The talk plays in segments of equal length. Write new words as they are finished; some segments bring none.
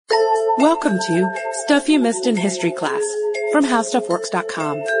Welcome to Stuff You Missed in History Class from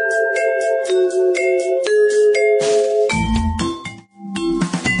HowStuffWorks.com.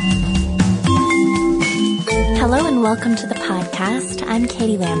 Hello and welcome to the podcast. I'm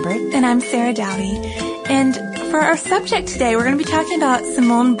Katie Lambert. And I'm Sarah Dowdy. And for our subject today, we're going to be talking about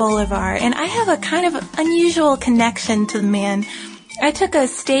Simón Bolivar. And I have a kind of unusual connection to the man. I took a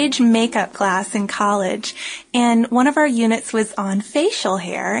stage makeup class in college, and one of our units was on facial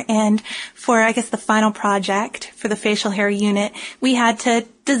hair. And for, I guess, the final project for the facial hair unit, we had to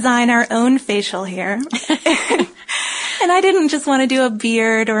design our own facial hair. And I didn't just want to do a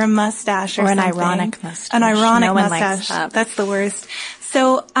beard or a mustache or something. An ironic mustache. An ironic no one mustache. Likes that. That's the worst.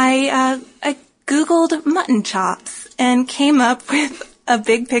 So I Googled mutton chops and came up with a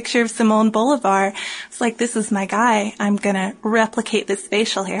big picture of Simón Bolivar. It's like, this is my guy. I'm going to replicate this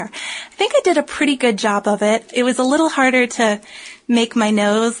facial hair. I think I did a pretty good job of it. It was a little harder to make my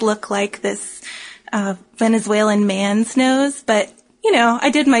nose look like this Venezuelan man's nose, but, you know, I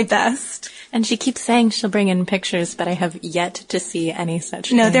did my best. And she keeps saying she'll bring in pictures, but I have yet to see any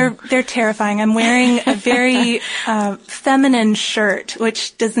such No, thing. they're terrifying. I'm wearing a very feminine shirt,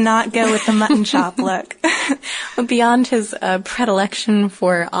 which does not go with the mutton chop look. Beyond his predilection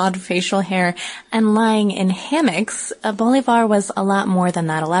for odd facial hair and lying in hammocks, Bolivar was a lot more than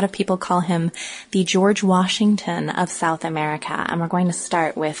that. A lot of people call him the George Washington of South America. And we're going to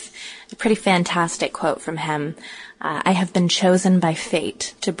start with a pretty fantastic quote from him. I have been chosen by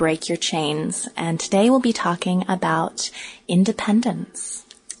fate to break your chains, and today we'll be talking about independence.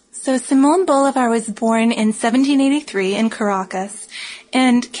 So Simón Bolivar was born in 1783 in Caracas,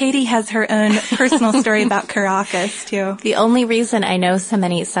 and Katie has her own personal story about Caracas, too. The only reason I know so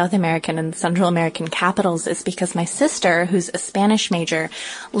many South American and Central American capitals is because my sister, who's a Spanish major,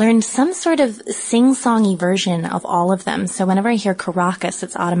 learned some sort of sing-songy version of all of them. So whenever I hear Caracas,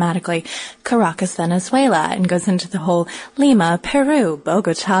 it's automatically Caracas, Venezuela, and goes into the whole Lima, Peru,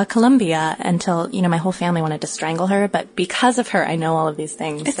 Bogota, Colombia, until, you know, my whole family wanted to strangle her. But because of her, I know all of these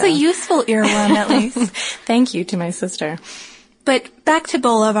things. It's a useful earworm, at least. Thank you to my sister. But back to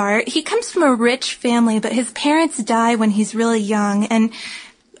Bolivar, he comes from a rich family, but his parents die when he's really young, and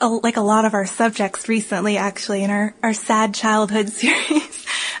like a lot of our subjects recently, actually, in our sad childhood series.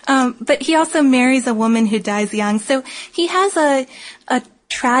 But he also marries a woman who dies young, so he has a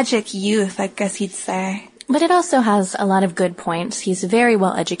tragic youth, I guess you'd say. But it also has a lot of good points. He's very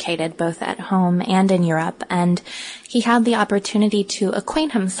well educated, both at home and in Europe, and he had the opportunity to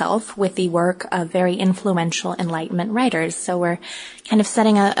acquaint himself with the work of very influential Enlightenment writers. So we're kind of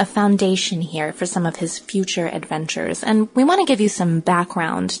setting a foundation here for some of his future adventures. And we want to give you some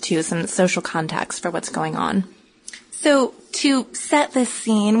background to some social context for what's going on. So to set this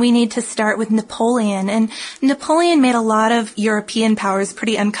scene, we need to start with Napoleon. And Napoleon made a lot of European powers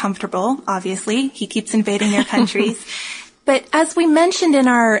pretty uncomfortable, obviously. He keeps invading their countries. But as we mentioned in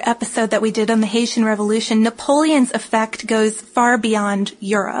our episode that we did on the Haitian Revolution, Napoleon's effect goes far beyond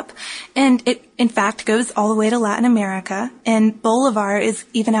Europe. And it, in fact, goes all the way to Latin America. And Bolivar is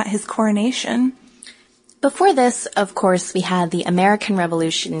even at his coronation. Before this, of course, we had the American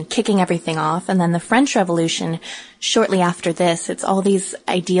Revolution kicking everything off, and then the French Revolution shortly after this. It's all these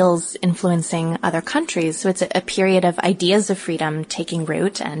ideals influencing other countries. So it's a period of ideas of freedom taking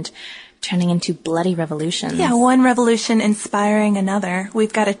root and turning into bloody revolutions. Yeah, one revolution inspiring another.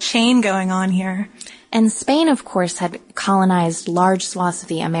 We've got a chain going on here. And Spain, of course, had colonized large swaths of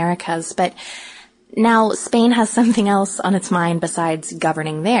the Americas, but now, Spain has something else on its mind besides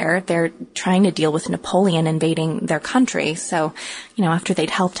governing there. They're trying to deal with Napoleon invading their country. So, you know, after they'd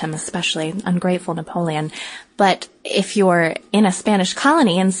helped him, especially ungrateful Napoleon. But if you're in a Spanish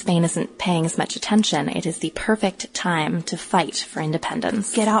colony and Spain isn't paying as much attention, it is the perfect time to fight for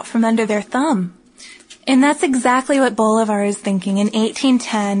independence. Get out from under their thumb. And that's exactly what Bolivar is thinking in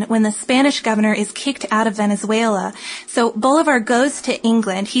 1810 when the Spanish governor is kicked out of Venezuela. So Bolivar goes to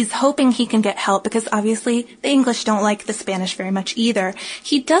England. He's hoping he can get help because obviously the English don't like the Spanish very much either.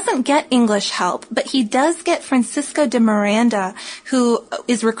 He doesn't get English help, but he does get Francisco de Miranda, who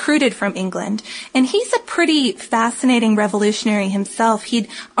is recruited from England. And he's a pretty fascinating revolutionary himself. He'd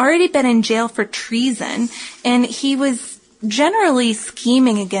already been in jail for treason, and he was generally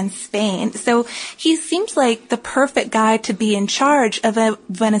scheming against Spain. So he seems like the perfect guy to be in charge of a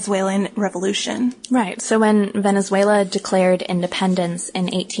Venezuelan revolution. Right. So when Venezuela declared independence in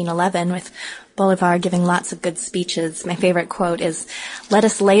 1811, with Bolivar giving lots of good speeches, my favorite quote is, "Let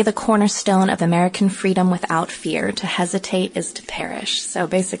us lay the cornerstone of American freedom without fear. To hesitate is to perish." So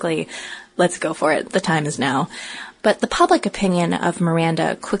basically, let's go for it. The time is now. But the public opinion of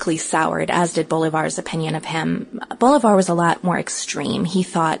Miranda quickly soured, as did Bolivar's opinion of him. Bolivar was a lot more extreme. He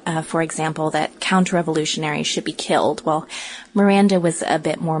thought, for example, that counter-revolutionaries should be killed, while Miranda was a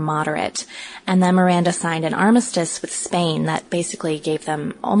bit more moderate. And then Miranda signed an armistice with Spain that basically gave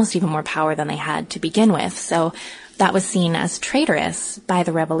them almost even more power than they had to begin with. So that was seen as traitorous by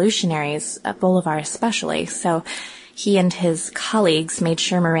the revolutionaries, Bolivar especially. So he and his colleagues made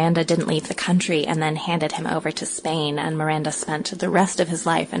sure Miranda didn't leave the country and then handed him over to Spain, and Miranda spent the rest of his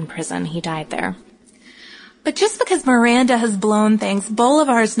life in prison. He died there. But just because Miranda has blown things,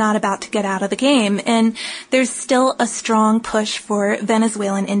 Bolivar's not about to get out of the game, and there's still a strong push for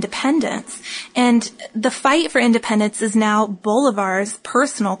Venezuelan independence. And the fight for independence is now Bolivar's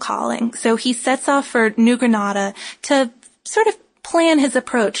personal calling. So he sets off for New Granada to sort of plan his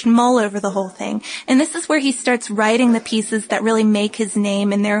approach, mull over the whole thing. And this is where he starts writing the pieces that really make his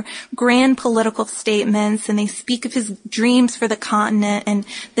name, and they're grand political statements, and they speak of his dreams for the continent and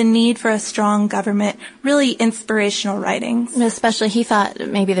the need for a strong government, really inspirational writings. Especially, he thought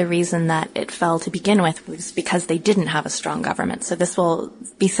maybe the reason that it fell to begin with was because they didn't have a strong government. So this will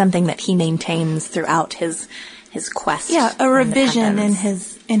be something that he maintains throughout his quest. Yeah, a revision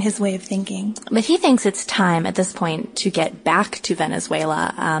in his way of thinking. But he thinks it's time at this point to get back to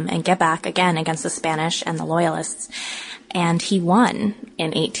Venezuela and get back again against the Spanish and the Loyalists. And he won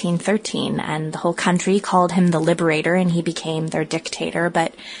in 1813, and the whole country called him the Liberator, and he became their dictator.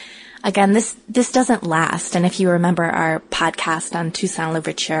 But again, this doesn't last. And if you remember our podcast on Toussaint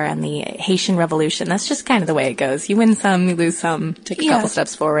Louverture and the Haitian Revolution, that's just kind of the way it goes. You win some, you lose some, take a couple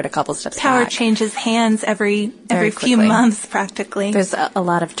steps forward, a couple steps back. Power changes hands every few months, practically. There's a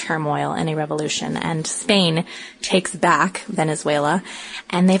lot of turmoil in a revolution, and Spain takes back Venezuela,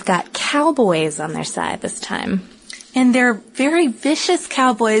 and they've got cowboys on their side this time. And they're very vicious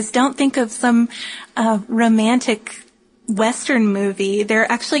cowboys. Don't think of some romantic Western movie. They're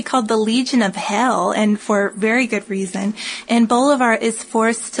actually called the Legion of Hell, and for very good reason. And Bolivar is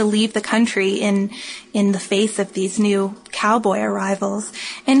forced to leave the country in the face of these new cowboy arrivals.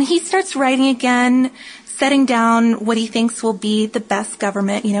 And he starts writing again, setting down what he thinks will be the best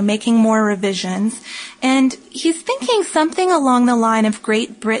government, making more revisions. And he's thinking something along the line of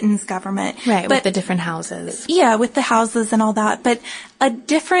Great Britain's government. Right, with the different houses. Yeah, with the houses and all that. But a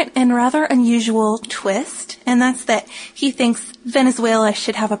different and rather unusual twist, and that's that he thinks Venezuela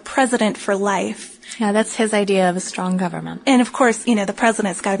should have a president for life. Yeah, that's his idea of a strong government. And of course, the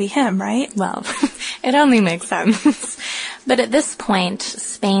president's got to be him, right? Well, it only makes sense. But at this point,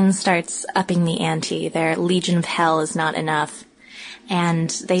 Spain starts upping the ante. Their Legion of Hell is not enough. And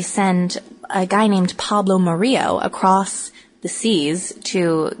they send a guy named Pablo Murillo across the seas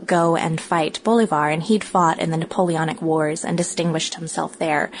to go and fight Bolivar. And he'd fought in the Napoleonic Wars and distinguished himself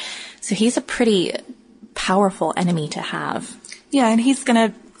there. So he's a pretty powerful enemy to have. Yeah, and he's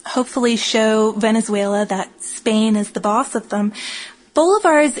going to hopefully show Venezuela that Spain is the boss of them.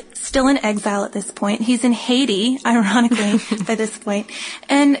 Bolivar is still in exile at this point. He's in Haiti, ironically, by this point.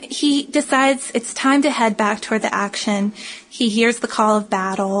 And he decides it's time to head back toward the action. He hears the call of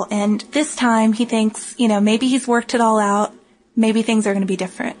battle, and this time he thinks, maybe he's worked it all out. Maybe things are going to be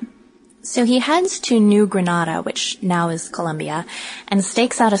different. So he heads to New Granada, which now is Colombia, and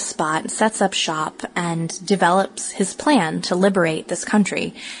stakes out a spot, sets up shop, and develops his plan to liberate this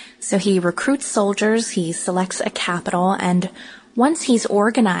country. So he recruits soldiers, he selects a capital, and once he's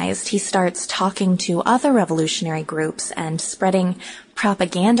organized, he starts talking to other revolutionary groups and spreading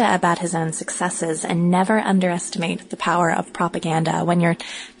propaganda about his own successes. And never underestimate the power of propaganda when you're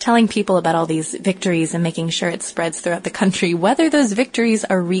telling people about all these victories and making sure it spreads throughout the country. Whether those victories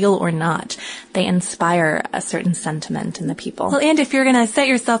are real or not, they inspire a certain sentiment in the people. Well, and if you're going to set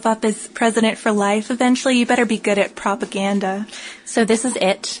yourself up as president for life, eventually you better be good at propaganda. So this is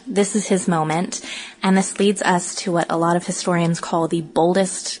it. This is his moment. And this leads us to what a lot of historians call the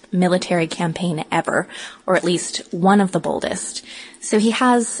boldest military campaign ever, or at least one of the boldest. So he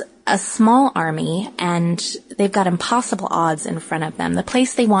has a small army, and they've got impossible odds in front of them. The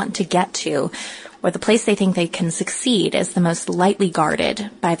place they want to get to, or the place they think they can succeed, is the most lightly guarded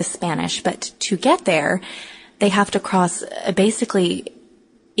by the Spanish. But to get there, they have to cross a basically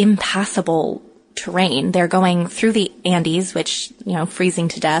impassable terrain. They're going through the Andes, which, freezing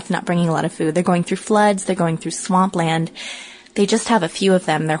to death, not bringing a lot of food. They're going through floods. They're going through swampland. They just have a few of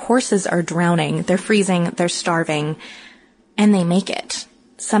them. Their horses are drowning. They're freezing. They're starving. And they make it.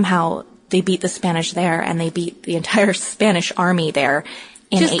 Somehow they beat the Spanish there, and they beat the entire Spanish army there.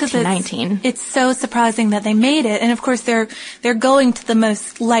 in Just 'cause 1819. It's so surprising that they made it. And of course they're going to the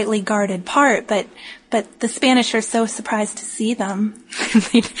most lightly guarded part, but the Spanish are so surprised to see them.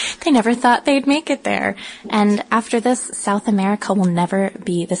 They never thought they'd make it there. And after this, South America will never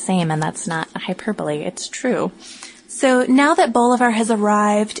be the same, and that's not a hyperbole. It's true. So now that Bolivar has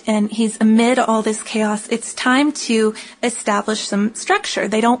arrived and he's amid all this chaos, it's time to establish some structure.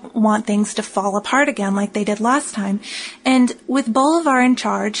 They don't want things to fall apart again like they did last time. And with Bolivar in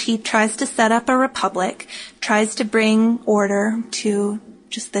charge, he tries to set up a republic, tries to bring order to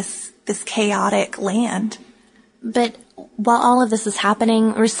just this chaotic land. But while all of this is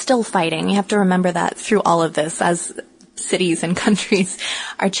happening, we're still fighting. You have to remember that through all of this, as cities and countries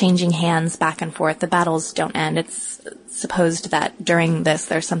are changing hands back and forth, the battles don't end. It's supposed that during this,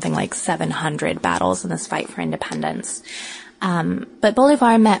 there's something like 700 battles in this fight for independence. But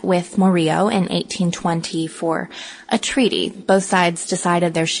Bolivar met with Murillo in 1820 for a treaty. Both sides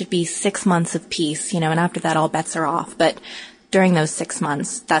decided there should be 6 months of peace, and after that all bets are off. But during those 6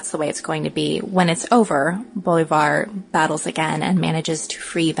 months, that's the way it's going to be. When it's over, Bolivar battles again and manages to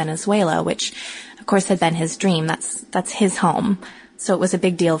free Venezuela, which, of course, had been his dream. That's his home. So it was a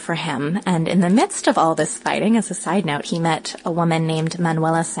big deal for him. And in the midst of all this fighting, as a side note, he met a woman named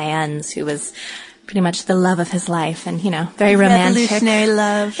Manuela Sáenz, who was pretty much the love of his life and, very romantic. Revolutionary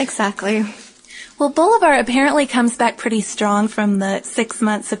love. Exactly. Well, Bolivar apparently comes back pretty strong from the 6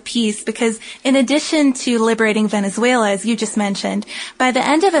 months of peace because in addition to liberating Venezuela, as you just mentioned, by the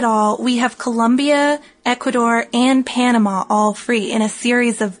end of it all, we have Colombia, Ecuador, and Panama all free in a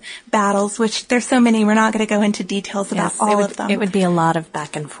series of battles, which there's so many, we're not going to go into details about all of them. It would be a lot of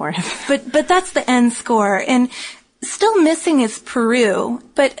back and forth. But that's the end score. And still missing is Peru,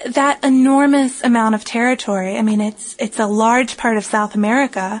 but that enormous amount of territory, it's a large part of South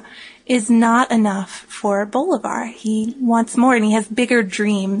America, is not enough for Bolivar. He wants more and he has bigger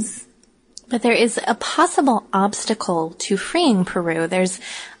dreams. But there is a possible obstacle to freeing Peru. There's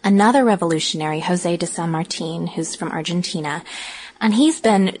another revolutionary, José de San Martín, who's from Argentina. And he's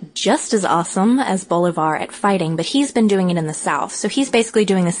been just as awesome as Bolivar at fighting, but he's been doing it in the south. So he's basically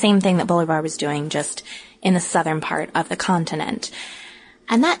doing the same thing that Bolivar was doing, just in the southern part of the continent.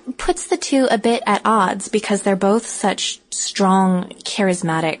 And that puts the two a bit at odds because they're both such strong,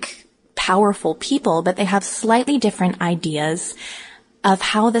 charismatic, powerful people, but they have slightly different ideas of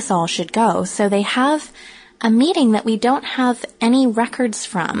how this all should go. So they have a meeting that we don't have any records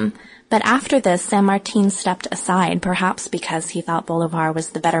from. But after this, San Martín stepped aside, perhaps because he thought Bolivar was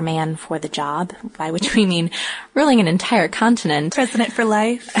the better man for the job, by which we mean ruling an entire continent. President for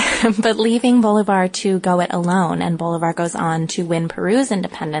life. But leaving Bolivar to go it alone, and Bolivar goes on to win Peru's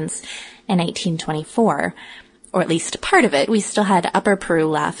independence in 1824. Or at least part of it. We still had Upper Peru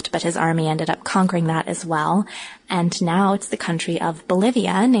left, but his army ended up conquering that as well. And now it's the country of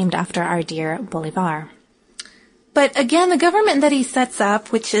Bolivia, named after our dear Bolivar. But again, the government that he sets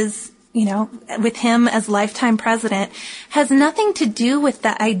up, which is, with him as lifetime president, has nothing to do with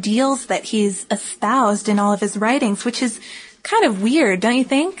the ideals that he's espoused in all of his writings, which is kind of weird, don't you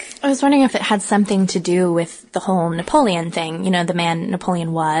think? I was wondering if it had something to do with the whole Napoleon thing. The man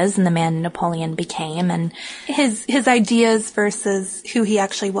Napoleon was and the man Napoleon became, and his ideas versus who he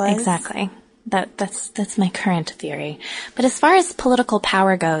actually was. Exactly. That's my current theory. But as far as political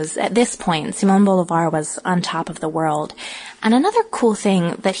power goes, at this point, Simón Bolivar was on top of the world. And another cool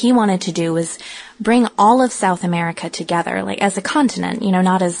thing that he wanted to do was bring all of South America together, like as a continent,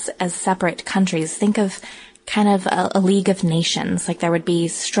 not as separate countries. Think of kind of a League of Nations, like there would be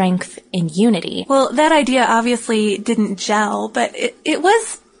strength in unity. Well, that idea obviously didn't gel, but it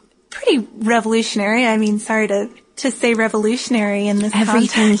was pretty revolutionary. Sorry to say revolutionary in this Everything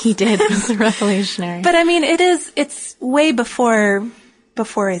context. he did was revolutionary. But it's way before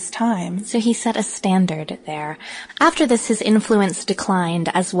his time. So he set a standard there. After this, his influence declined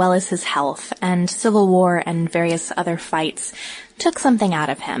as well as his health, and civil war and various other fights took something out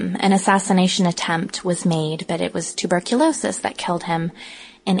of him. An assassination attempt was made, but it was tuberculosis that killed him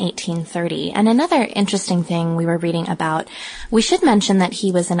in 1830. And another interesting thing we were reading about, we should mention that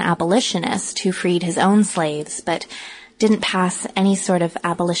he was an abolitionist who freed his own slaves, but didn't pass any sort of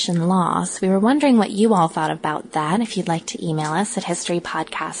abolition laws. We were wondering what you all thought about that. If you'd like to email us at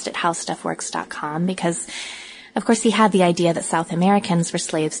historypodcast@howstuffworks.com, because of course he had the idea that South Americans were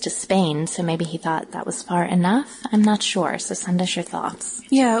slaves to Spain, so maybe he thought that was far enough. I'm not sure, so send us your thoughts.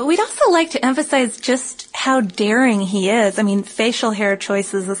 Yeah, we'd also like to emphasize just how daring he is. Facial hair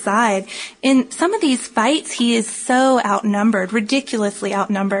choices aside, in some of these fights he is so outnumbered, ridiculously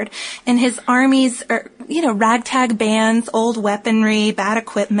outnumbered, and his armies are, ragtag bands, old weaponry, bad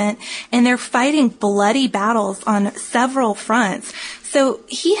equipment, and they're fighting bloody battles on several fronts. So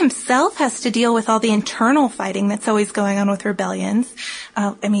he himself has to deal with all the internal fighting that's always going on with rebellions.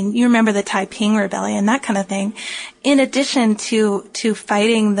 You remember the Taiping Rebellion, that kind of thing. In addition to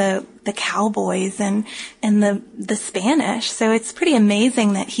fighting the cowboys and the Spanish. So it's pretty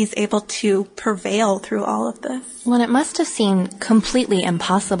amazing that he's able to prevail through all of this. Well, it must have seemed completely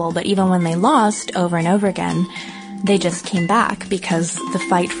impossible, but even when they lost over and over again, they just came back because the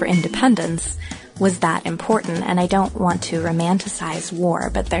fight for independence was that important. And I don't want to romanticize war,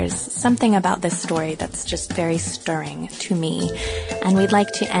 but there's something about this story that's just very stirring to me. And we'd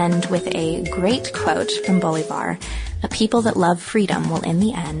like to end with a great quote from Bolivar: "A people that love freedom will in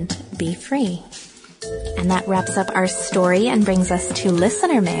the end be free." And that wraps up our story and brings us to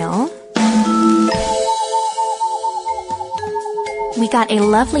listener mail. We got a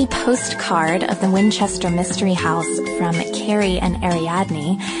lovely postcard of the Winchester Mystery House from Carrie and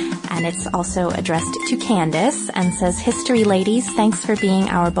Ariadne, and it's also addressed to Candace and says, "History ladies, thanks for being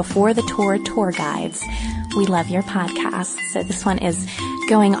our before the tour guides. We love your podcast." So this one is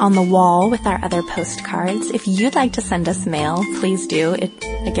going on the wall with our other postcards. If you'd like to send us mail, please do. It,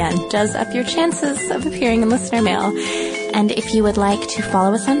 again, does up your chances of appearing in listener mail. And if you would like to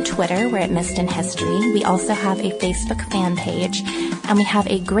follow us on Twitter, we're at Missed in History. We also have a Facebook fan page, and we have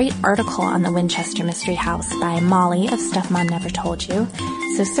a great article on the Winchester Mystery House by Molly of Stuff Mom Never Told You.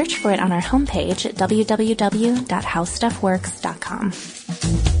 So search for it on our homepage at www.howstuffworks.com.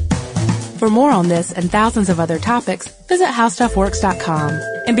 For more on this and thousands of other topics, visit howstuffworks.com.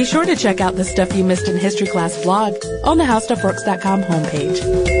 And be sure to check out the Stuff You Missed in History Class blog on the howstuffworks.com homepage.